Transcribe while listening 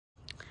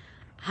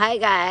Hi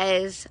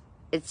guys,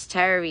 it's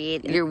Tara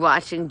Reid. You're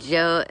watching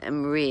Joe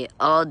and Marie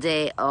all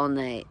day, all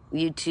night.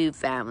 YouTube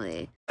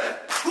family.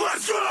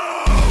 Let's go!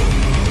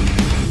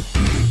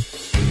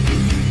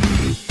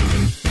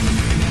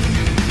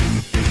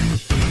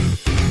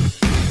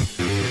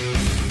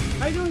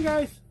 How you doing,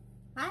 guys?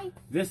 Hi.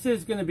 This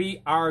is going to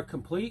be our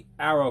complete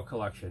Arrow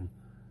collection.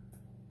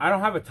 I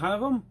don't have a ton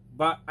of them,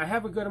 but I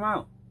have a good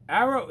amount.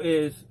 Arrow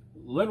is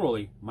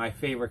literally my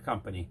favorite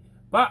company,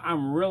 but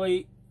I'm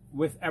really,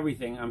 with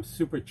everything, I'm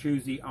super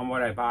choosy on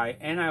what I buy,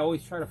 and I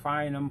always try to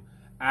find them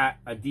at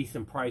a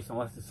decent price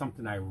unless it's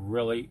something I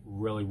really,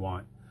 really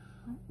want.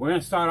 We're going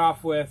to start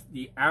off with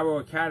the Arrow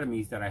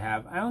Academies that I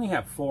have. I only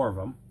have 4 of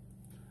them,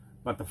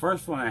 but the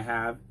first one I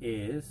have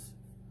is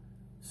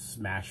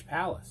Smash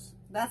Palace.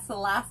 That's the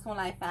last one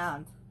I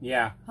found.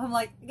 Yeah. I'm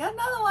like, I got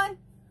another one.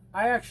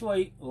 I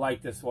actually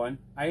like this one.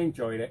 I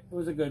enjoyed it. It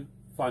was a good,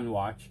 fun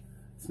watch.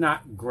 It's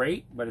not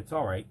great, but it's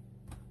all right.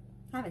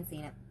 Haven't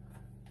seen it.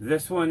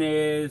 This one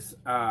is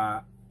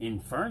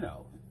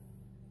Inferno.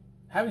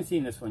 Haven't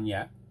seen this one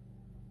yet,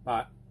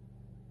 but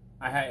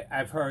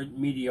I've heard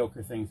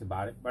mediocre things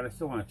about it, but I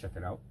still want to check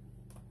it out.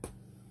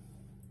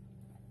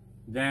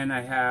 Then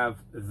I have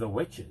The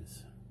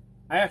Witches.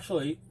 I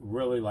actually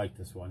really like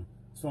this one.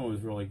 This one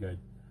was really good.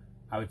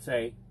 I would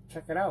say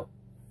check it out.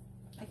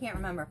 I can't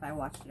remember if I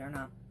watched it or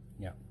not.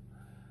 Yeah.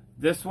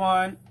 This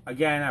one,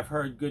 again, I've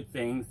heard good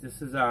things.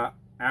 This is a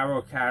Arrow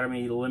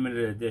Academy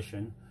limited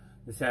edition.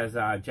 This has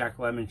Jack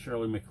Lemmon,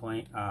 Shirley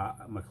MacLaine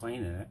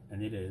in it,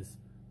 and it is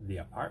The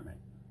Apartment.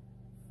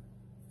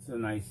 It's a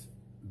nice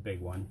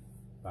big one,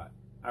 but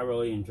I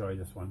really enjoy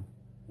this one.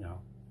 You know,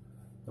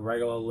 the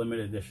regular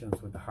limited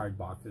editions with the hard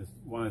boxes,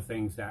 one of the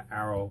things that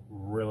Arrow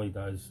really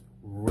does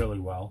really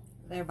well.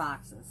 They're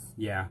boxes.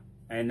 Yeah,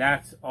 and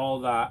that's all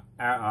the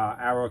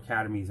Arrow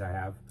Academies I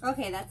have.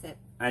 Okay, that's it.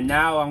 And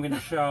now I'm going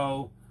to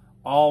show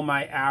all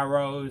my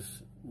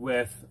Arrows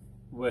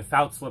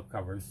without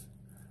slipcovers.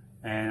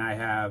 And I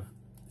have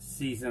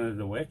Season of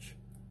the Witch.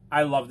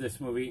 I love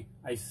this movie.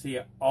 I see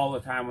it all the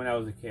time when I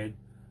was a kid.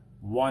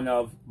 One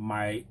of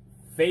my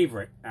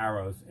favorite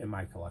Arrows in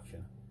my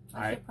collection.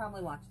 I should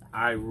probably watch that.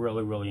 I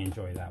really, really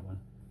enjoy that one.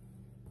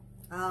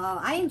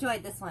 I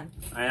enjoyed this one.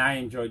 And I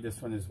enjoyed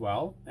this one as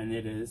well. And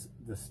it is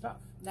The Stuff.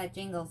 That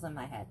jingles in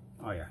my head.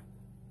 Oh, yeah.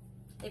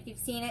 If you've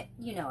seen it,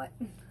 you know it.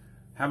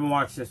 Haven't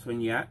watched this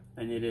one yet.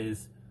 And it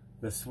is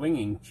The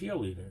Swinging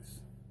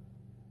Cheerleaders.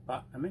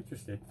 But I'm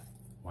interested.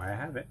 Why I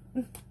have it.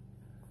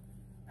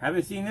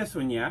 Haven't seen this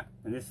one yet,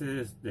 and this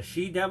is The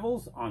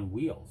She-Devils on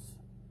Wheels.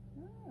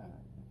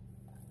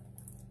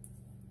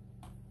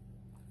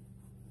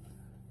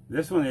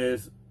 This one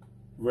is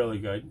really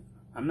good.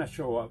 I'm not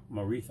sure what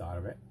Marie thought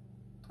of it.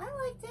 I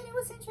liked it. It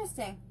was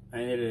interesting.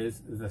 And it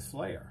is The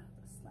Slayer.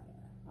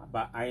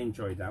 But I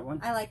enjoyed that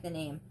one. I like the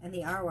name, and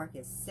the artwork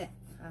is sick.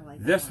 I like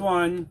this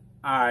one.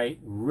 I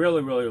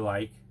really, really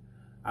like.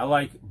 I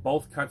like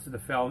both cuts of the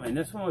film, and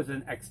this one was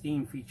an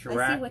Exteme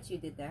featurette. I see what you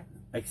did there.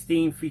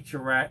 Exteme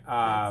featurette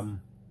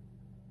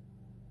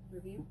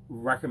Review?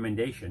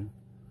 recommendation,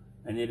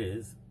 and it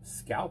is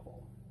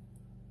Scalpel.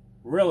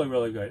 Really,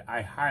 really good.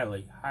 I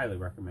highly, highly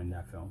recommend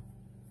that film.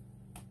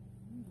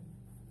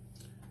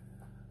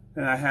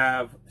 Then I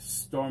have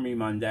Stormy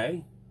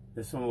Monday.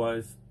 This one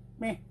was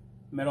meh,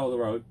 middle of the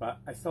road, but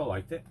I still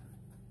liked it.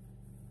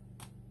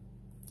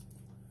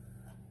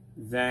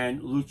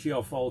 Then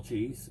Lucio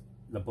Fulci's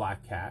The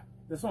Black Cat.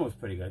 This one was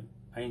pretty good.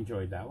 I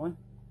enjoyed that one.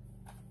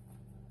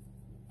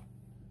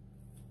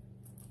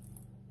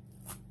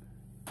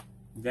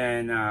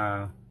 Then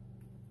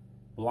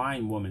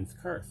Blind Woman's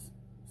Curse.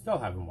 Still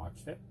haven't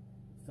watched it.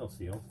 Still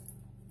sealed.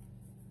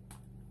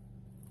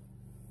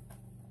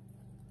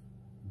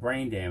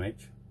 Brain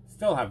Damage.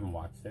 Still haven't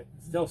watched it.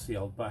 Still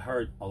sealed, but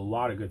heard a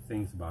lot of good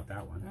things about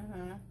that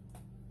one.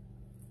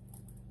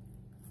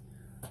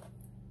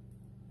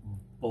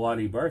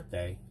 Bloody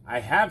Birthday. I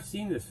have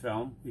seen this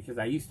film because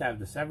I used to have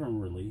the Seven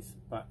release,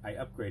 but I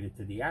upgraded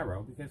to the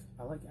Arrow because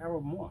I like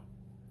Arrow more.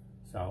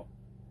 So,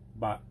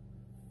 but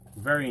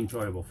very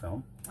enjoyable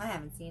film. I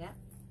haven't seen it.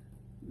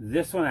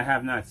 This one I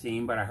have not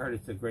seen, but I heard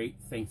it's a great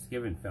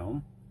Thanksgiving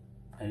film,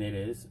 and it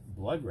is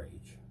Blood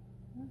Rage.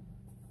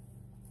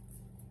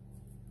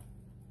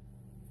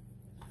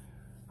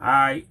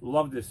 I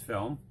love this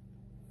film,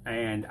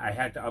 and I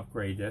had to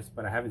upgrade this,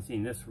 but I haven't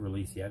seen this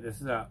release yet. This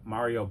is a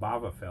Mario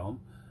Bava film.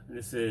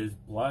 This is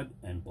Blood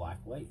and Black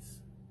Lace.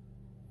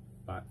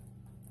 But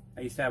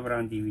I used to have it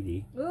on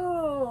DVD.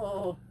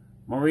 Ooh.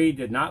 Marie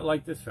did not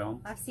like this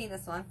film. I've seen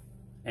this one.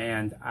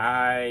 And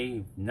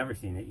I've never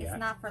seen it yet. It's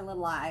not for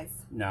little eyes.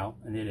 No,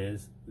 and it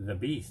is The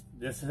Beast.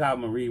 This is how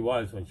Marie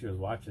was when she was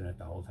watching it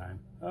the whole time.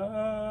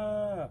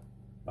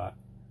 But,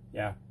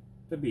 yeah,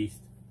 The Beast.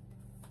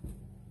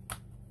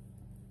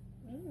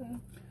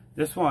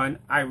 This one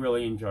I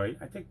really enjoyed.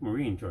 I think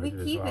Marie enjoyed it as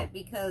well. We keep it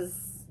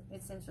because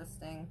it's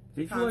interesting.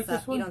 Did you like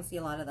this one? You don't see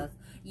a lot of those.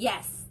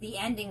 Yes, the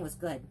ending was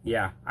good.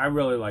 Yeah, I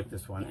really like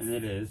this one, yes. and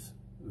it is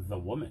The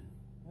Woman.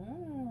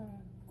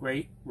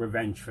 Great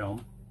revenge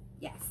film.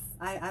 Yes,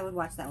 I would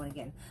watch that one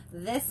again.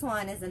 This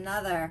one is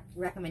another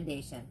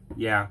recommendation.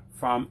 Yeah,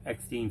 from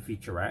X-Teen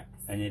Featurette,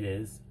 and it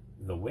is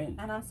The Wind.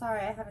 And I'm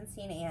sorry, I haven't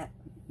seen it yet.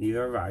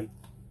 Neither have I.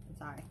 I'm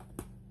sorry.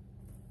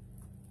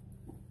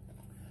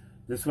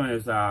 This one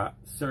is a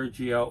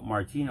Sergio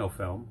Martino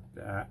film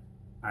that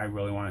I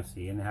really want to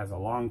see, and it has a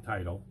long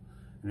title,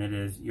 and it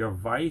is Your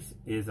Vice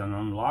is an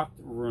Unlocked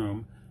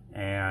Room,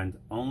 and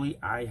Only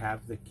I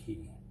Have the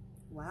Key.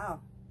 Wow.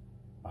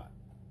 But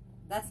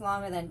that's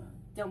longer than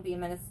Don't Be a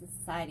Menace to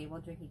Society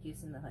while drinking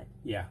juice in the hood.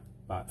 yeah,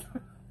 but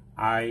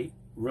I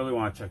really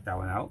want to check that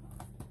one out.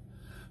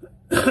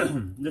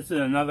 This is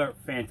another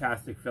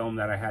fantastic film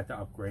that I had to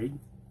upgrade,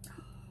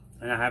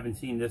 and I haven't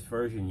seen this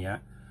version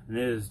yet, and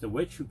it is The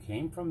Witch Who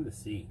Came from the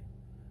Sea.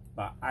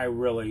 But I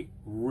really,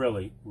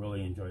 really,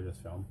 really enjoyed this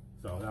film,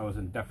 so that was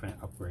a definite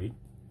upgrade.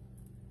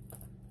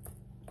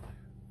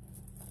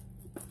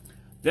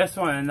 This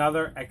one,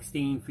 another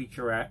X-Teen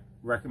Featurette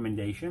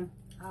recommendation,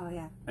 Oh,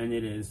 yeah. and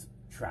it is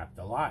Trapped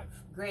Alive.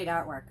 Great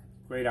artwork.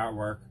 Great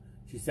artwork.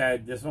 She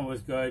said this one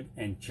was good,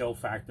 and Chill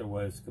Factor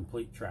was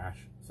complete trash.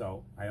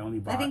 So I only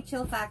bought. I think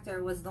Chill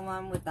Factor was the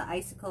one with the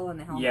icicle and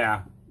the helmet.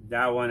 Yeah,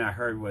 that one I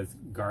heard was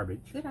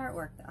garbage. Good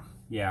artwork, though.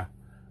 Yeah.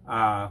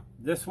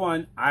 This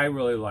one I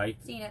really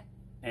liked, Seen it.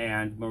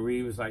 and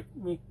Marie was like,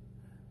 me.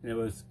 And it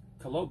was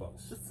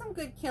Colobos. There's some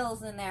good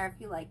kills in there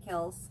if you like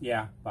kills.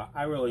 Yeah, but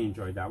I really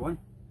enjoyed that one.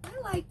 I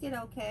liked it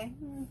okay.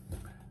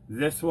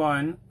 This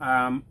one,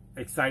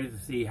 excited to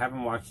see.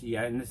 Haven't watched it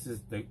yet, and this is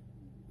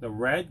the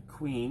Red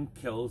Queen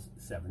Kills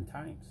 7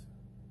 Times.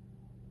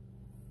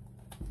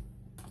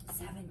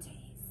 7 days.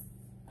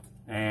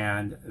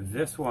 And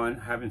this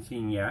one, haven't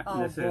seen yet.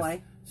 Oh, this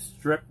boy. is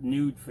Strip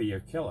Nude for Your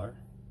Killer.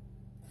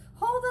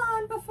 Hold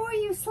on before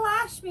you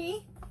slash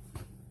me.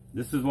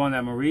 This is one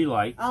that Marie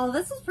liked. Oh,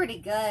 this is pretty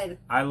good.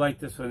 I like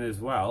this one as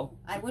well.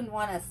 I wouldn't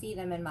want to see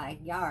them in my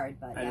yard,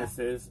 but And yeah. this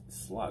is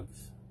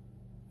Slugs.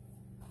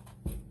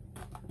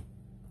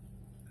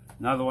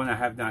 Another one I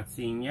have not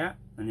seen yet,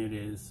 and it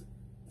is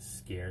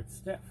Scared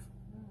Stiff.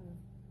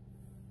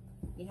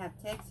 You have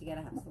ticks, you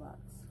gotta have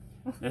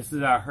slugs. This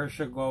is a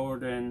Herschel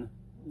Gordon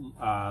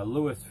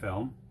Lewis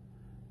film,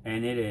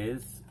 and it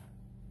is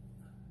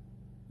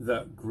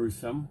The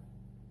Gruesome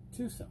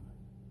Twosome.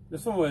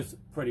 This one was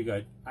pretty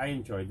good. I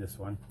enjoyed this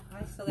one.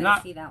 I still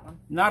gotta see that one.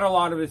 Not a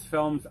lot of his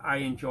films I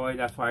enjoy.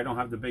 That's why I don't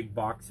have the big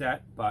box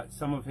set. But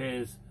some of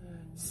his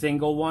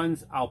single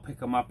ones, I'll pick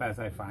them up as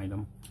I find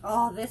them.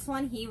 Oh, this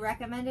one he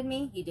recommended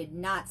me. He did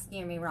not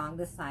steer me wrong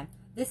this time.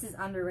 This is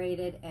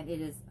underrated and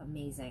it is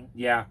amazing.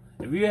 Yeah.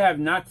 If you have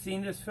not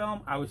seen this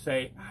film, I would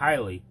say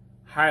highly,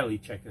 highly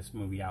check this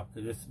movie out.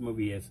 Because this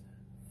movie is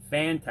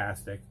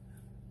fantastic.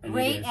 And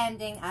Great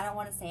ending. I don't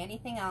want to say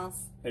anything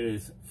else. It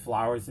is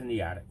Flowers in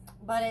the Attic.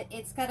 But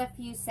it's got a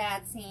few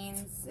sad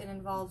scenes. It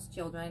involves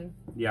children.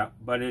 Yeah,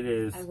 but it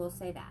is I will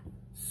say that.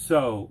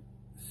 so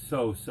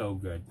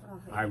good. Oh,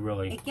 I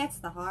really... It gets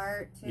the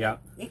heart, too. Yeah.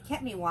 It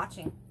kept me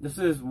watching. This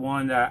is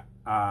one that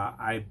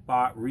I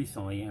bought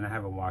recently, and I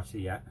haven't watched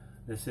it yet.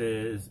 This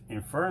is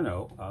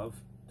Inferno of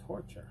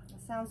Torture.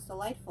 It sounds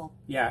delightful.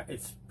 Yeah,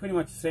 it's pretty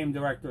much the same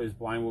director as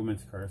Blind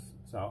Woman's Curse,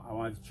 so I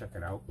wanted to check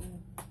it out.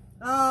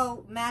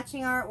 Oh,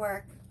 matching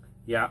artwork.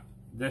 Yeah,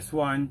 this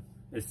one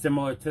is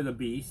similar to The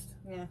Beast,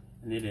 Yeah.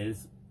 and it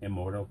is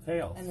Immortal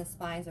Tales. And the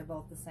spines are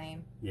both the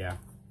same. Yeah,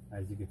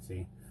 as you can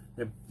see.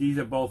 These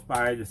are both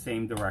by the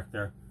same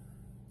director.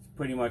 It's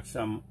pretty much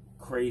some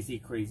crazy,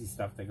 crazy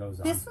stuff that goes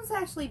on. This one's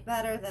actually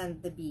better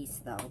than The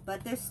Beast, though.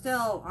 But they're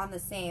still on the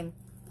same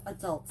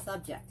adult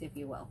subject, if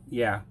you will.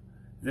 Yeah.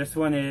 This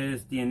one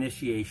is The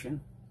Initiation.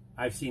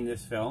 I've seen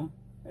this film.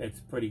 It's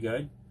pretty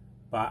good.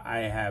 But I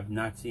have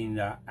not seen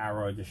the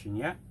Arrow edition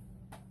yet.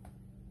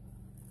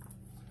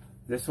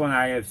 This one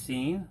I have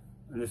seen.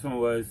 And this one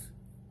was,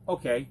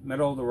 okay,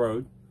 middle of the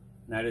road.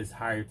 And that is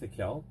Hired to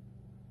Kill.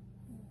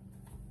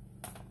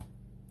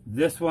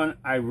 This one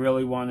I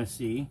really want to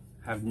see.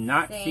 Have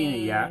not seen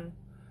it yet.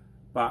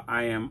 But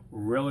I am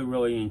really,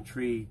 really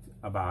intrigued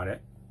about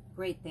it.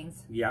 Great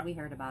things. Yeah. We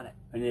heard about it.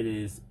 And it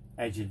is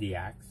Edge of the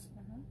Axe.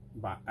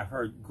 But I've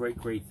heard great,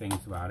 great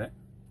things about it.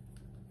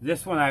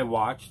 This one I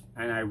watched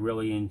and I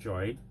really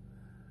enjoyed.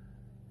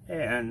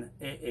 And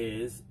it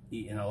is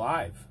Eaten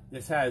Alive.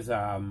 This has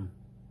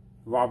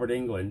Robert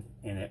Englund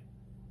in it.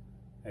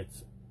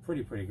 It's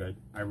pretty good.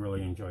 I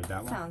really enjoyed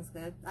that one. Sounds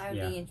good. I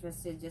would be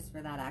interested just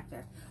for that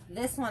actor.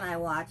 This one I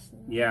watched.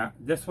 Yeah,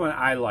 this one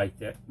I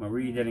liked it.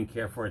 Marie didn't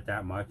care for it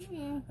that much.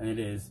 Yeah. And it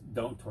is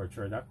Don't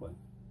Torture a Duckling.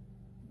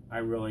 I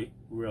really,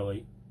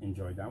 really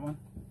enjoyed that one.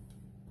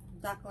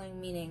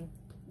 Duckling meaning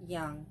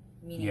young,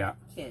 meaning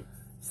kids.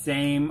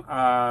 Same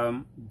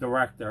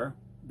director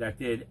that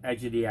did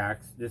Edge of the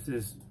Axe. This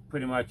is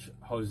pretty much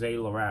Jose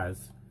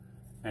Larraz,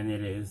 and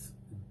it is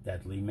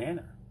Deadly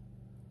Manor.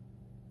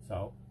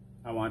 So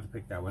I wanted to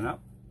pick that one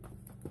up.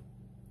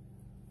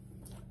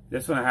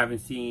 This one I haven't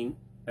seen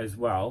as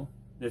well.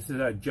 This is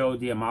a Joe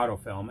D'Amato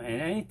film,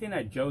 and anything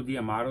that Joe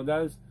D'Amato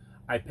does,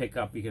 I pick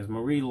up because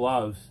Marie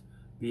loves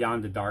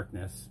Beyond the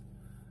Darkness,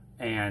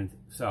 and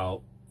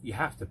so you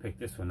have to pick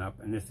this one up.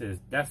 And this is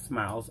Death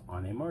Smiles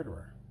on a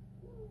Murderer.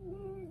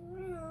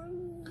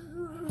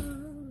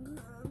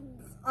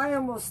 I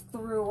almost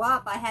threw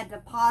up. I had to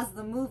pause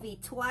the movie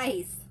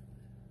twice.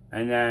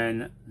 And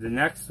then the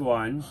next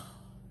one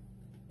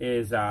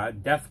is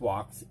Death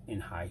Walks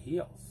in High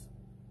Heels.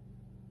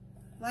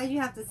 Why'd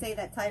you have to say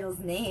that title's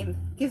name?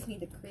 Gives me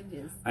the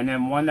cringes. And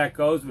then one that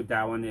goes with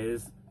that one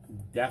is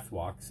Death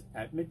Walks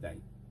at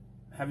Midnight.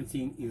 I haven't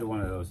seen either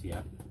one of those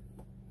yet.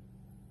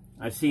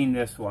 I've seen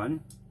this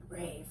one.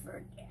 Pray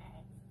for death.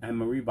 And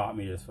Marie bought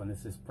me this one.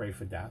 This is Pray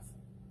for Death.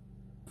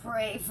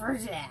 Pray for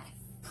death.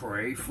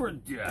 Pray for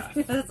Death.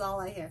 That's all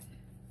I hear.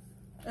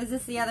 Is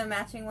this the other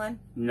matching one?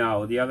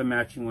 No, the other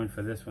matching one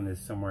for this one is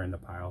somewhere in the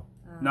pile.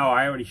 No,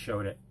 I already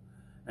showed it.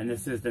 And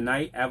this is The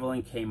Night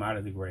Evelyn Came Out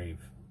of the Grave.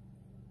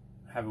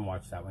 Haven't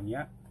watched that one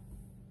yet.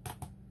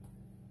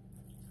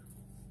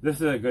 This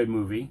is a good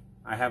movie.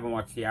 I haven't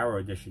watched the Arrow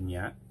edition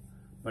yet,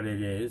 but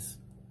it is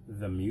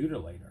The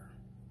Mutilator.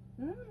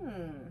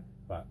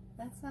 But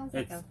that sounds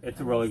like it's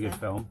a really good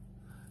film.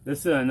 This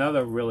is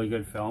another really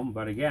good film,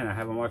 but again, I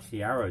haven't watched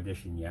the Arrow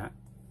edition yet.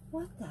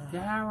 What the?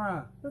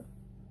 Dara.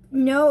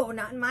 No,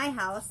 not in my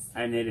house.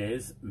 And it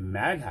is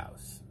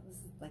Madhouse. This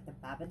is like the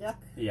Babadook.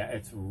 Yeah,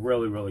 it's a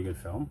really, really good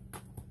film.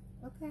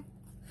 Okay.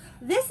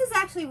 This is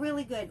actually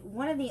really good.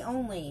 One of the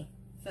only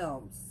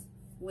films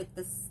with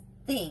this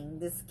thing,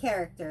 this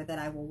character that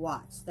I will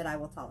watch, that I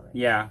will tolerate.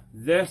 Yeah,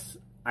 this,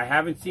 I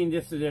haven't seen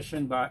this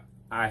edition, but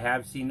I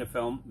have seen the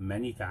film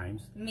many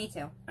times. Me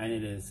too. And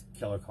it is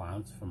Killer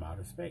Clowns from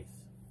Outer Space.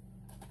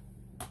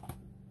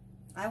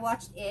 I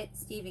watched it,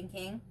 Stephen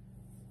King.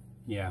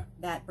 Yeah.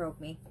 That broke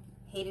me.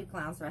 Hated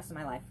clowns the rest of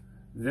my life.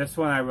 This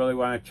one I really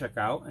want to check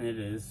out, and it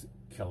is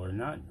Killer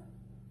Nun.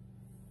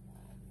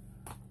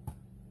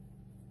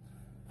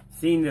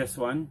 Seen this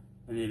one,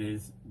 and it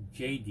is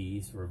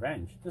JD's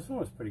Revenge. This one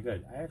was pretty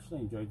good. I actually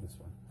enjoyed this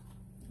one.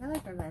 I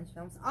like revenge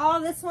films. Oh,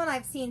 this one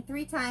I've seen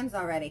 3 times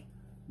already.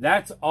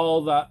 That's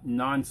all the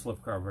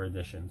non-slipcover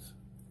editions.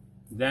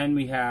 Then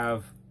we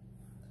have...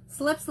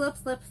 Slip, slip,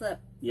 slip, slip.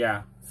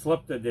 Yeah,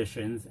 slipped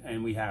editions,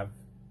 and we have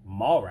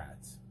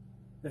Mallrats.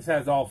 This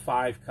has all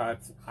 5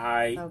 cuts.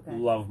 I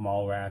love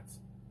Mallrats.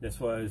 This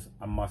was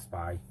a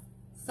must-buy.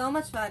 So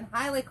much fun.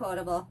 Highly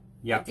quotable.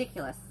 Yep.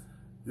 Ridiculous.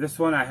 This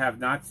one I have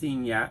not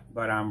seen yet,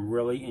 but I'm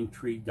really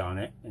intrigued on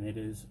it, and it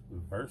is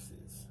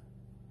Versus.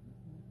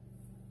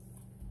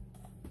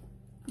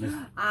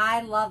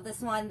 I love this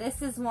one.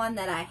 This is one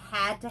that I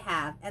had to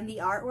have, and the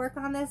artwork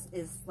on this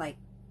is like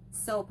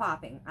so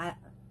popping.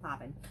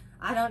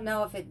 I don't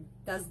know if it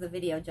does the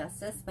video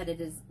justice, but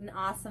it is an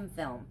awesome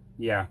film.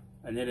 Yeah,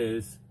 and it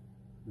is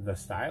The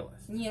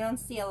Stylist. You don't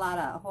see a lot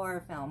of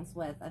horror films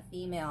with a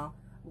female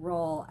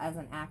role as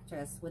an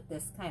actress with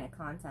this kind of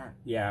content.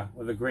 Yeah,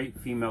 with a great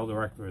female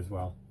director as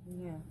well.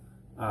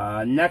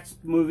 Yeah.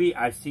 Next movie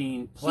I've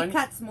seen plenty. She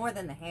cuts more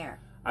than the hair.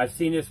 I've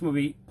seen this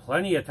movie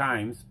plenty of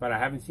times, but I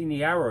haven't seen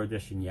the Arrow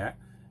edition yet,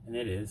 and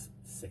it is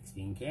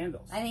 16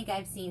 Candles. I think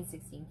I've seen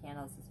 16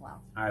 Candles as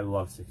well. I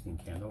love 16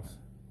 Candles.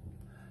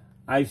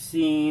 I've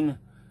seen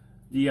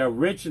the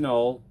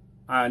original,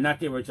 not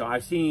the original,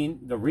 I've seen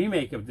the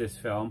remake of this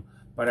film,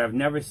 but I've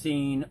never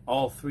seen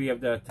all 3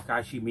 of the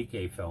Takashi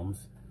Miike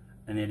films,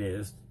 and it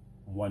is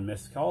One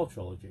Missed Call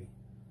trilogy.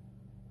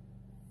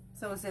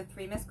 So is there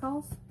 3 missed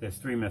calls? There's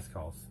 3 missed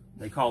calls.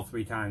 They called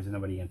 3 times and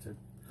nobody answered.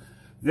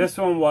 This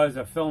one was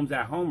a Films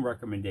at Home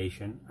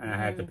recommendation, and I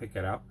had to pick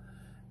it up,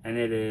 and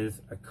it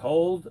is A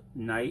Cold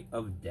Night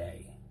of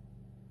Day.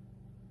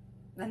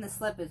 And the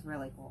slip is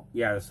really cool.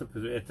 Yeah,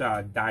 it's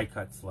a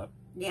die-cut slip.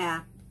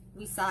 Yeah,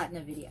 we saw it in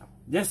a video.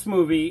 This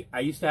movie I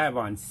used to have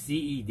on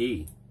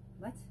CED.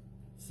 What?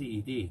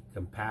 CED,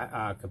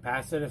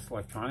 Capacitus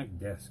Electronic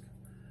Disc.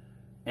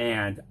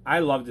 And I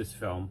love this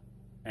film.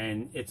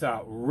 And it's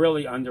a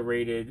really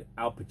underrated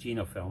Al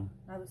Pacino film.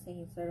 I was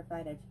thinking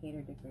certified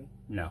educator degree.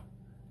 No.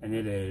 And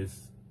it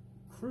is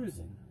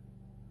Cruising.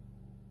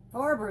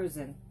 For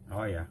bruising.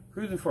 Oh, yeah.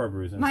 Cruising for a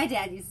Bruising. My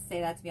dad used to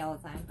say that to me all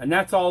the time. And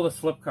that's all the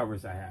slip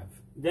covers I have.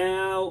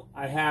 Now,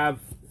 I have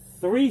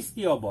 3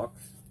 steel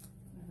books.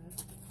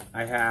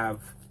 I have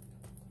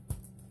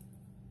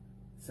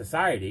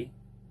Society.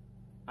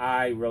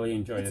 I really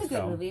enjoy this film. It's a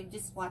good movie.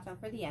 Just watch out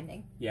for the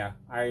ending. Yeah,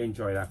 I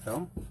enjoy that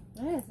film.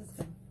 It is. It's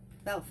good.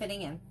 About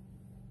fitting in.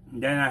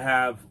 Then I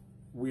have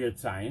Weird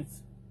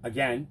Science.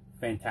 Again,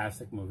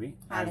 fantastic movie.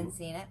 Haven't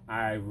seen it.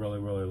 I really,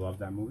 really love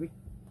that movie.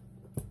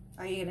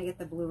 Are you going to get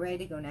the Blu-ray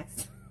to go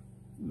next?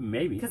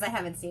 Maybe. Because I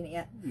haven't seen it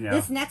yet. No.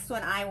 This next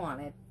one I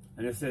wanted.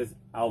 And this is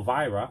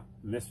Elvira,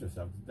 Mistress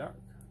of the Dark.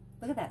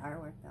 Look at that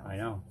artwork, though. I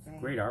know. It's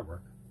great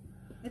artwork.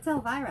 It's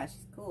Elvira.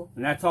 She's cool.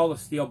 And that's all the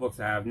steel books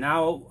I have.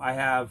 Now I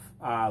have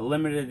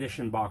limited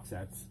edition box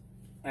sets.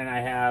 And I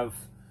have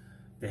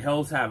The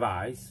Hills Have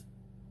Eyes.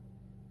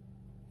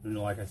 And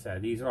like I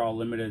said, these are all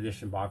limited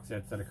edition box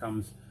sets that it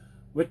comes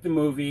with the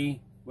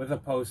movie, with a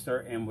poster,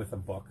 and with a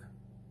book.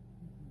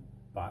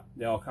 But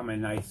they all come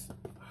in nice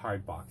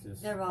hard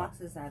boxes. Their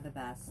boxes are the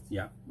best.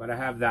 Yeah, but I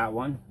have that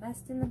one.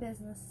 Best in the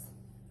business.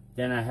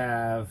 Then I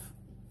have...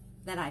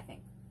 That I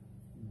think.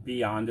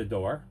 Beyond the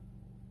Door.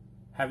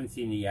 Haven't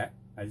seen it yet.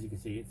 As you can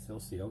see, it's still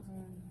sealed.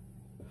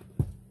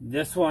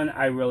 This one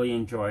I really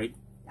enjoyed.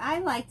 I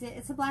liked it.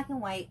 It's a black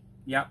and white.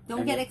 Yep.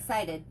 Don't get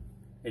excited.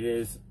 It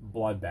is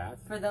Bloodbath.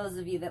 For those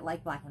of you that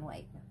like black and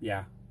white.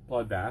 Yeah,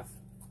 Bloodbath.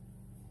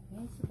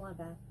 It's a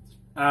bloodbath.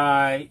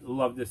 I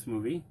love this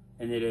movie,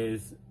 and it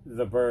is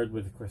The Bird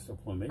with the Crystal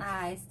Plumage.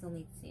 I still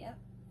need to see it.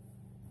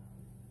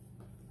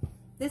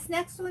 This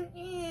next one,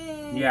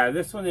 Yeah,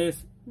 this one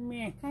is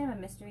meh. Kind of a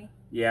mystery.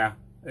 Yeah,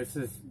 it's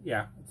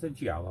a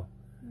giallo,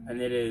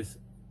 and it is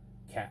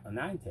Cat o'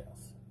 Nine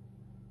Tails.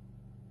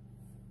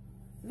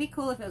 It'd be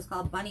cool if it was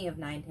called Bunny of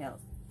Nine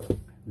Tails.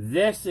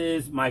 This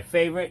is my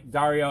favorite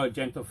Dario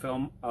Argento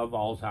film of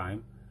all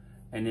time,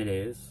 and it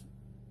is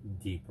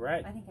Deep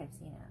Red. I think I've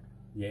seen it.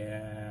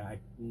 Yeah,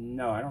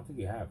 no, I don't think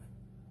you have.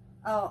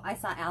 Oh, I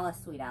saw Alice,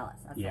 Sweet Alice.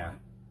 That's the Yeah, one.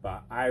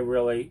 but I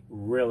really,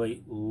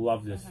 really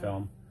love this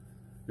film.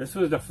 This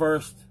was the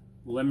first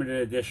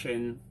limited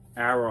edition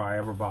Arrow I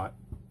ever bought.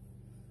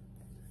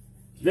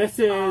 This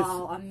is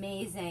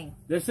amazing.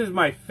 This is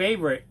my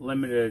favorite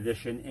limited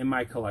edition in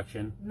my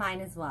collection.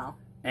 Mine as well.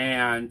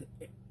 And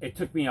it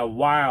took me a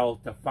while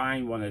to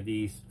find one of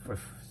these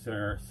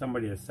for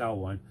somebody to sell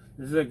one.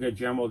 This is a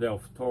Guillermo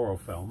del Toro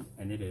film,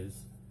 and it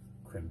is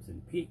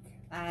Crimson Peak.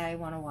 I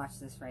want to watch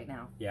this right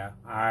now. Yeah,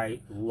 I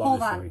love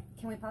this movie.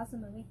 Can we pause the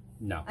movie?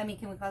 No. I mean,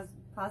 can we pause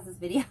this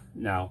video?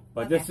 No,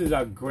 but Okay. this is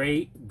a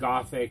great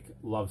gothic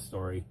love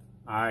story.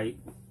 I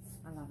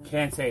love it.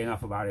 can't say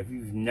enough about it. If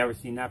you've never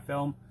seen that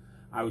film,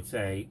 I would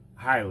say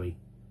highly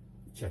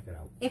check it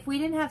out. If we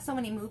didn't have so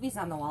many movies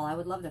on the wall, I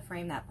would love to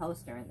frame that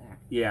poster in there.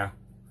 Yeah.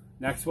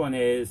 Next one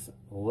is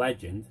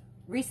Legend.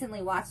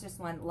 Recently watched this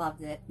one,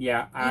 loved it.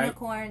 Yeah,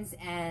 Unicorns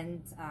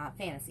and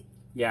fantasy.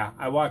 Yeah,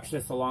 I watched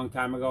this a long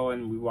time ago,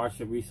 and we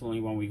watched it recently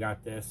when we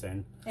got this,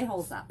 and it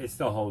holds up. It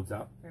still holds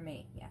up. For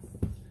me, yes.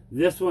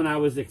 This one, I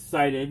was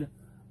excited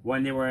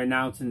when they were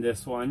announcing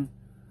this one.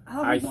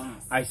 Oh,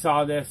 yes. I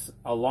saw this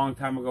a long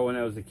time ago when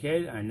I was a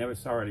kid. I never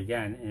saw it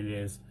again, and it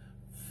is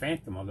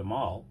Phantom of the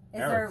Mall. Is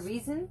there a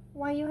reason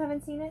why you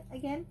haven't seen it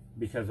again?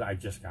 Because I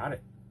just got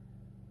it.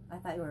 I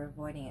thought you were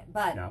avoiding it.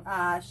 But No.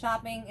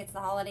 shopping, it's the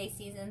holiday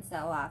season,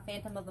 so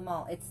Phantom of the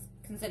Mall, it's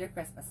considered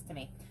Christmas to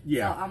me.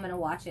 Yeah. So I'm going to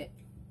watch it.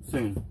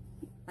 Soon.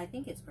 I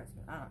think it's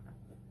Christmas. I don't know.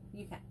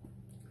 You can.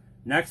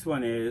 Next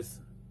one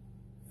is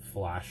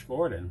Flash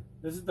Gordon.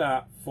 This is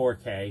the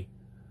 4K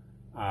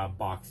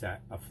box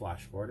set of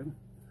Flash Gordon.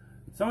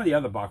 Some of the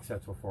other box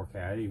sets were 4K.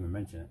 I didn't even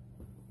mention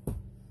it.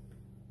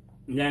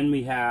 And then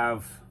we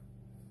have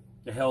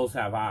The Hills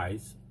Have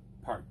Eyes,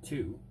 Part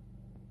 2.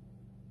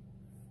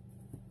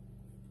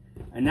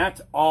 And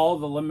that's all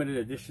the limited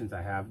editions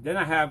I have. Then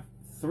I have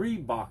 3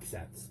 box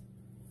sets.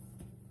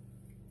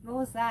 What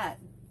was that?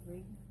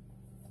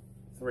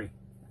 3.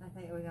 I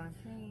thought you were going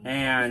 3.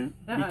 And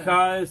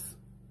because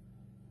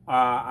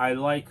I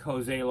like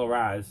Jose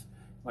Larraz,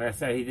 like I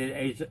said, he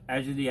did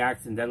Edge of the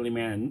Axe and Deadly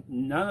Man.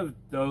 None of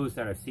those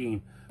that I've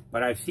seen,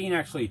 but I've seen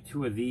actually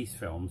 2 of these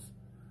films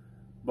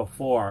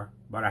before,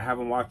 but I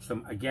haven't watched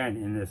them again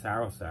in this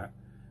Arrow set.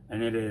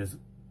 And it is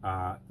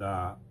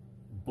the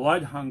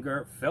Blood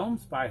Hunger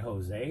films by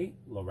Jose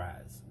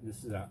Larraz.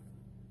 This is a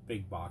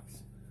big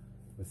box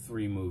with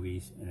 3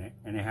 movies in it,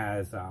 and it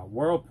has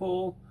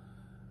Whirlpool,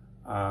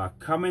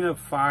 Coming of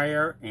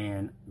Fire,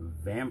 and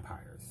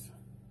Vampires.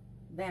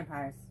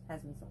 Vampires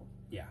has me sold.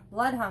 Yeah.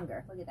 Blood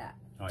Hunger. Look at that.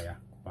 Oh yeah,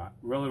 but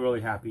really, really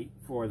happy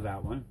for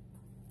that one.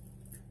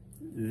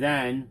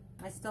 Then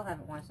I still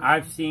haven't watched it.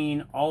 I've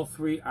seen all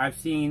 3. I've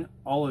seen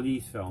all of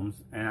these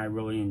films, and I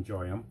really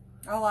enjoy them.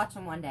 I'll watch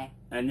them one day.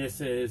 And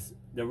this is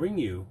the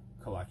Ringu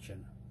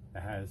collection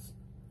that has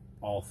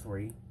all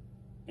 3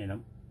 in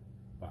them.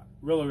 But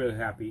really, really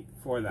happy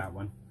for that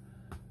one.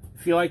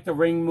 If you like the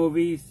Ring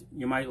movies,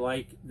 you might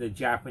like the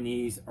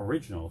Japanese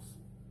originals.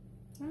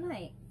 I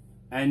might.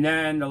 And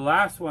then the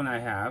last one I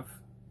have,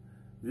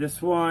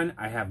 this one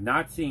I have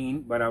not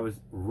seen, but I was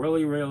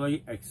really,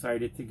 really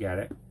excited to get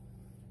it.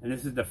 And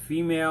this is the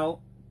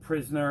Female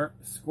Prisoner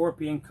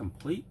Scorpion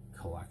Complete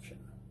Collection.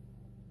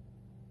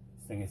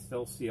 This thing is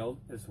still sealed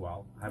as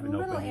well. I haven't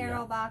opened it yet. Little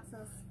Arrow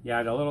boxes.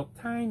 Yeah, the little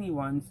tiny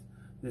ones.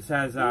 This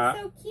has They're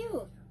so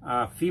cute.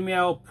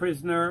 Female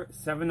Prisoner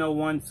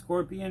 701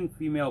 Scorpion,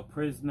 Female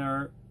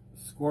Prisoner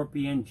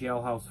Scorpion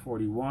Jailhouse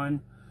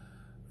 41,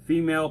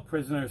 Female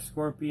Prisoner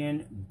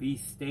Scorpion Be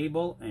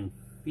Stable, and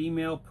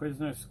Female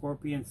Prisoner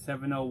Scorpion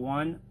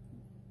 701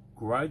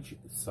 Grudge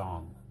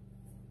Song.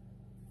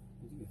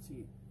 As you can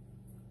see,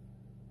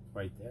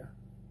 right there.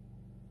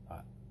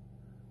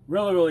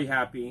 Really, really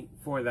happy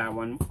for that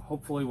one.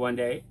 Hopefully one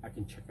day I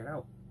can check it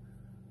out.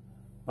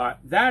 But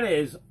that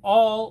is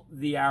all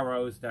the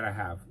Arrows that I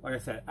have. Like I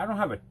said, I don't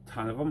have a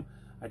ton of them.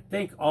 I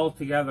think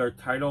altogether,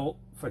 title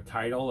for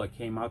title, it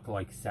came out to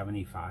like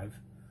 75.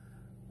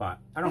 But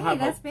I don't have.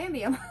 That's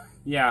Bambium.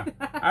 Yeah,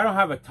 I don't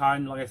have a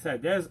ton. Like I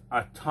said, there's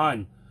a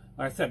ton.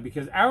 Like I said,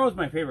 because Arrow is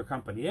my favorite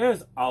company.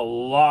 There's a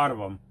lot of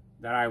them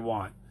that I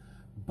want.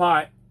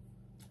 But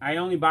I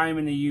only buy them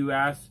in the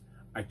U.S.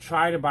 I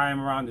try to buy them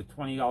around the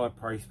 $20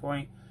 price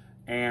point.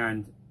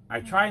 And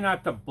I try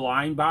not to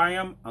blind buy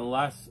them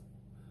unless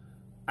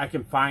I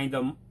can find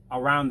them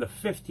around the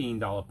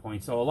 $15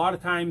 point. So a lot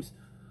of times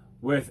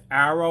With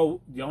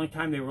Arrow, the only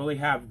time they really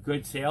have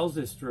good sales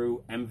is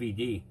through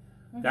MVD.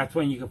 That's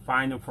when you can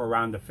find them for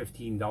around the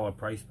 $15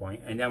 price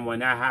point. And then when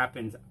that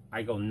happens,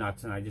 I go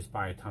nuts and I just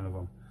buy a ton of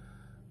them.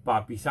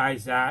 But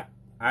besides that,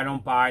 I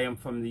don't buy them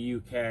from the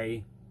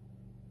UK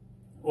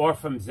or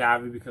from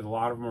Zavvi because a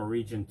lot of them are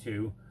Region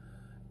 2.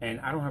 And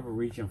I don't have a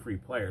Region 3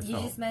 player. You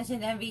just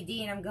mentioned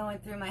MVD and I'm going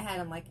through my head.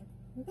 I'm like,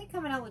 are they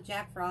coming out with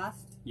Jack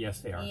Frost?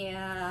 Yes, they are.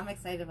 Yeah, I'm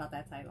excited about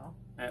that title.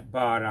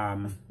 But,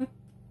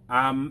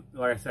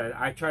 like I said,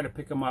 I try to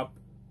pick them up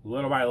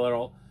little by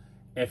little.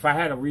 If I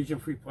had a Region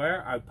 3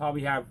 player, I'd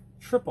probably have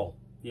triple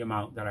the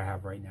amount that I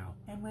have right now.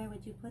 And where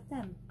would you put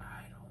them?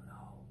 I don't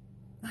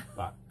know.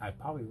 But I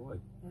probably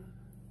would.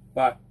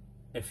 But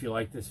if you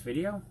like this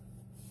video,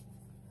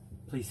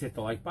 please hit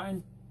the like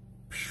button.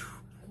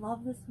 I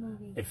love this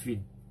movie. If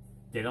you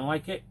didn't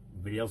like it,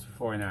 videos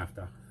before and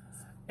after.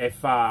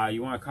 If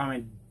you want to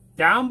comment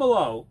down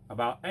below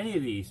about any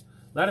of these,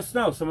 let us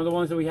know. Some of the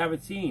ones that we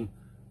haven't seen.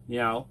 You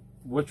know,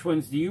 which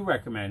ones do you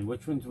recommend?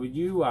 Which ones would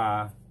you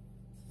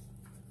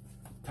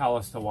tell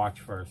us to watch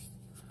first?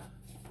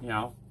 You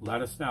know,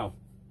 let us know.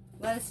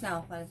 Let us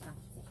know. Let us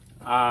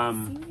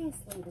know.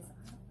 Seriously, this.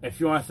 If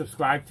you want to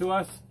subscribe to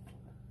us,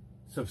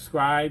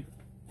 subscribe,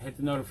 hit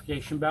the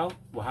notification bell.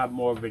 We'll have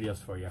more videos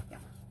for you. Yeah.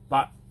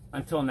 But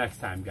until next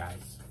time,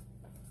 guys.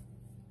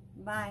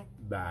 Bye.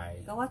 Bye.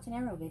 Go watch an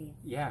Arrow video.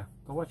 Yeah,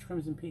 go watch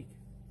Crimson Peak.